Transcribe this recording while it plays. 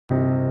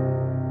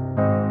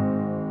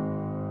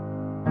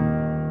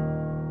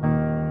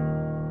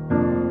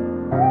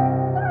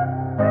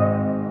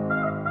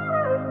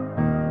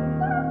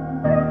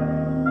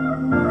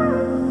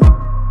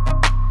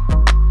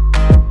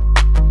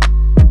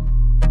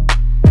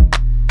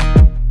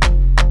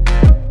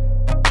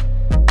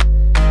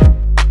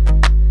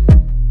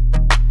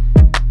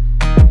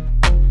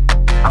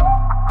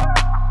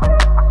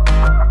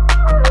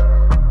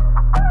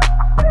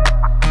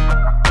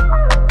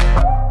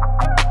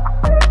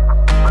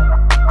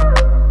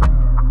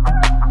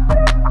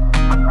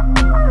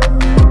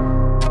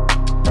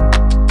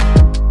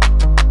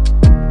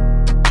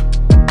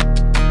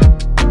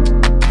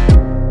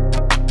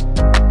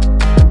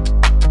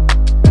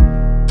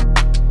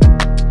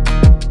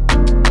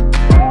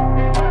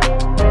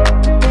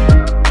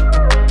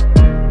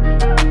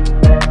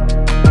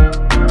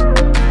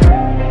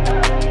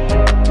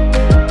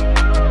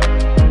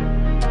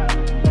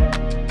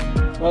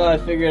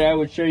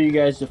would show you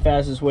guys the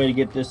fastest way to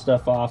get this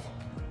stuff off.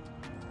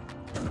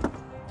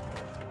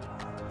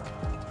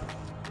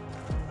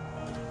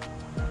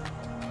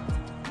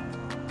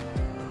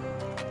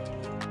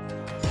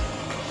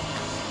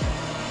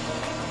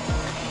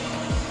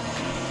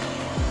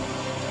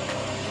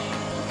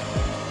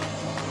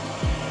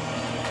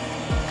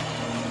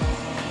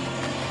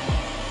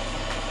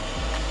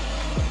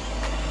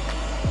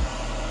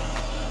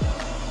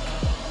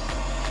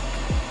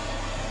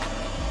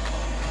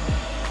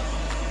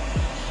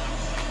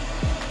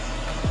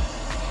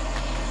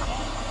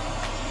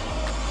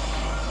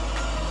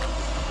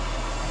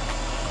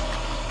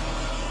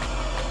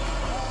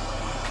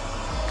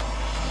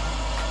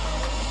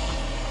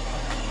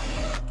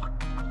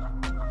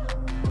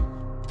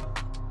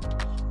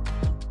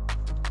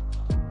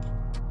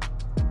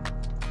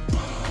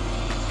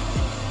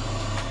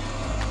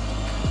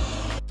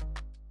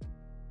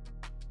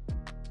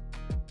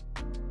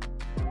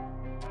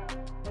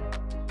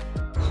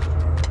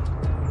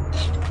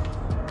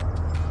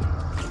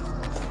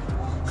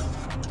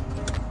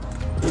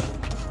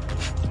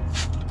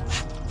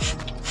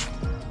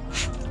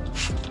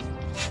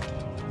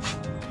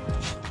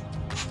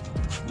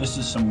 This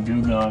is some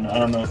Goo Gone. I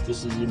don't know if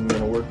this is even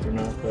going to work or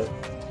not, but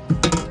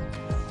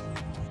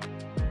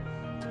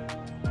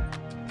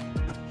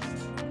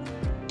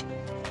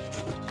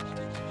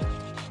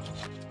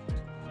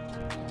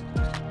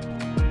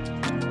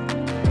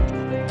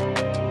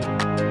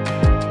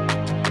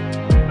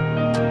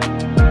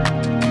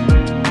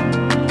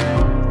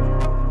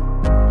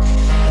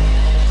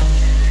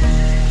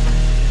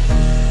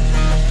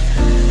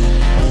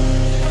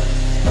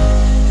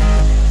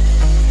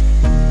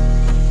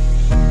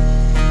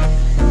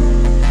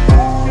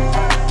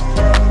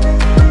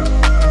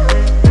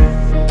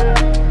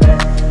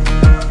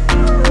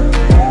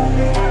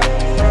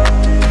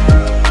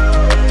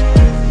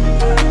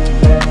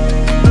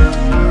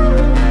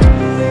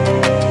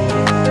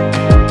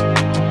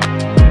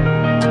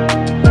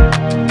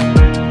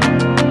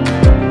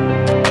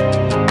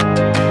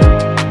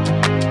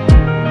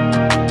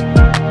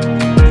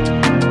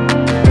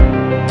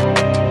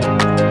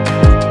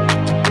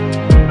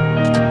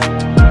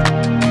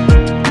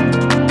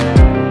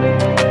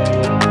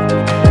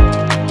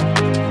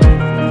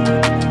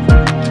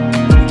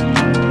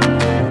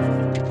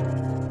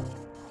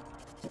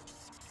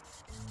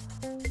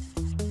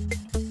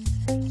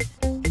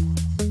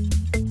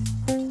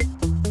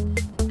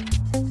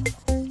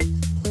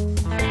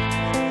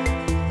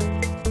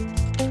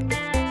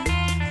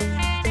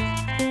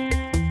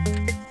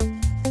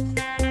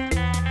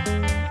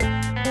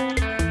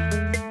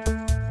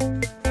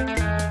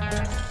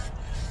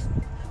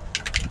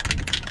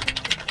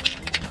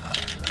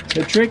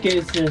the trick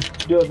is to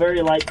do a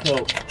very light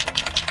coat.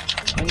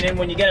 And then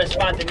when you get a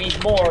spot that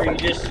needs more, you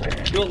just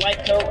do a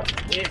light coat,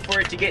 wait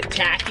for it to get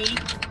tacky,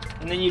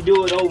 and then you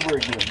do it over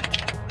again.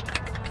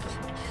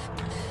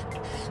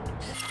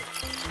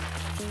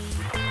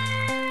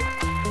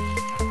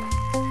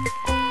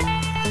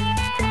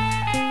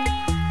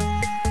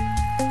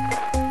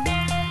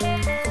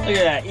 Look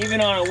at that, even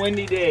on a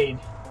windy day.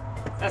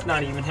 That's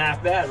not even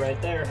half bad right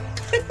there.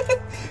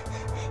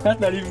 That's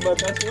not even my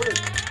best work.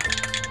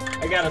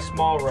 I got a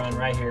small run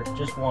right here,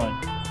 just one.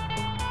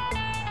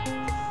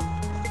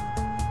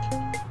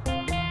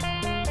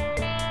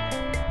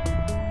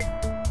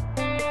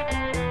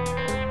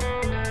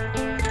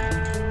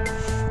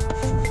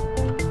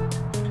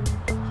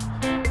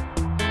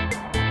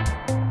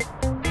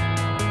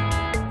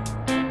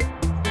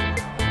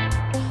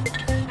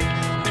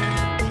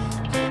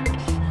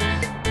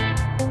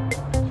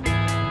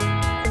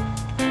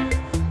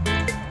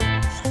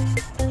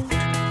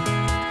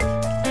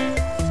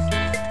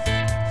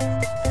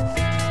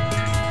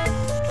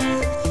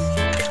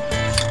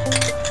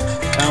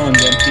 That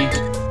one's empty.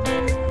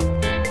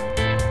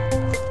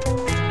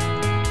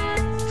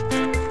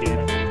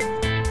 Yeah.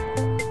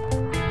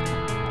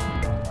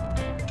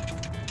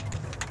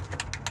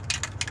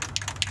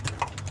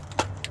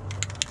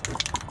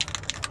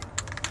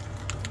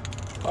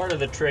 Part of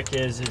the trick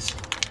is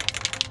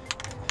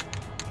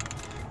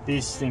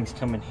these things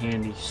come in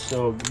handy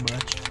so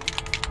much.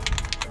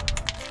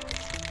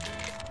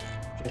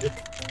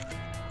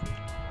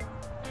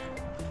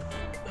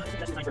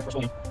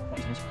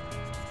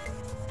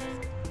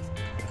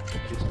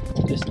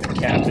 Just the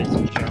cap is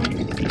junk.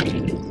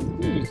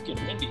 Ooh, it's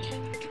getting windy.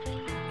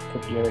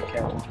 Put the other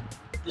cap on.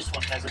 This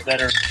one has a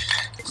better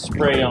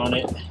spray on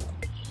it.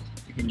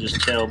 You can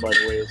just tell by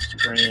the way it's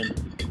spraying.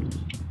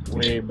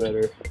 Way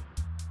better.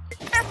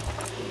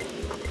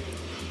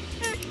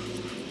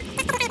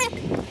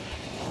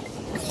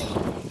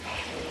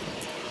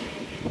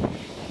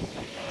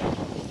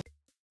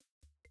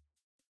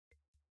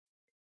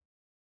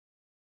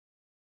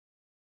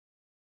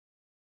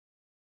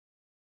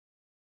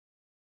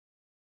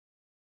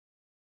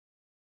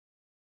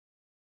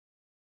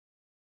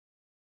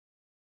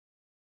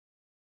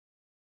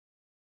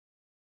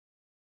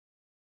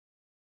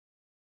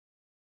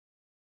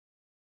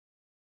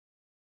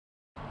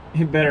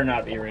 It better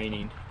not be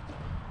raining.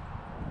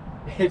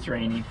 It's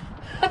raining.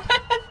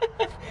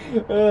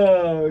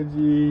 Oh,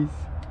 jeez.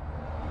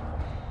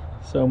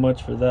 So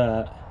much for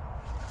that.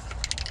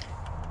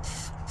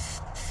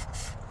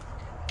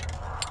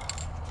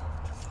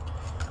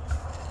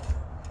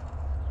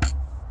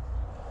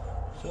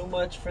 So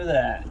much for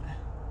that.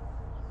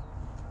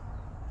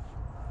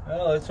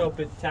 Well, let's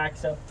hope it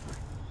tacks up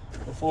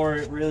before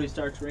it really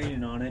starts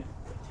raining on it.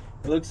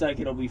 It looks like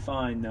it'll be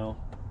fine though.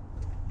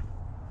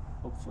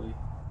 Hopefully.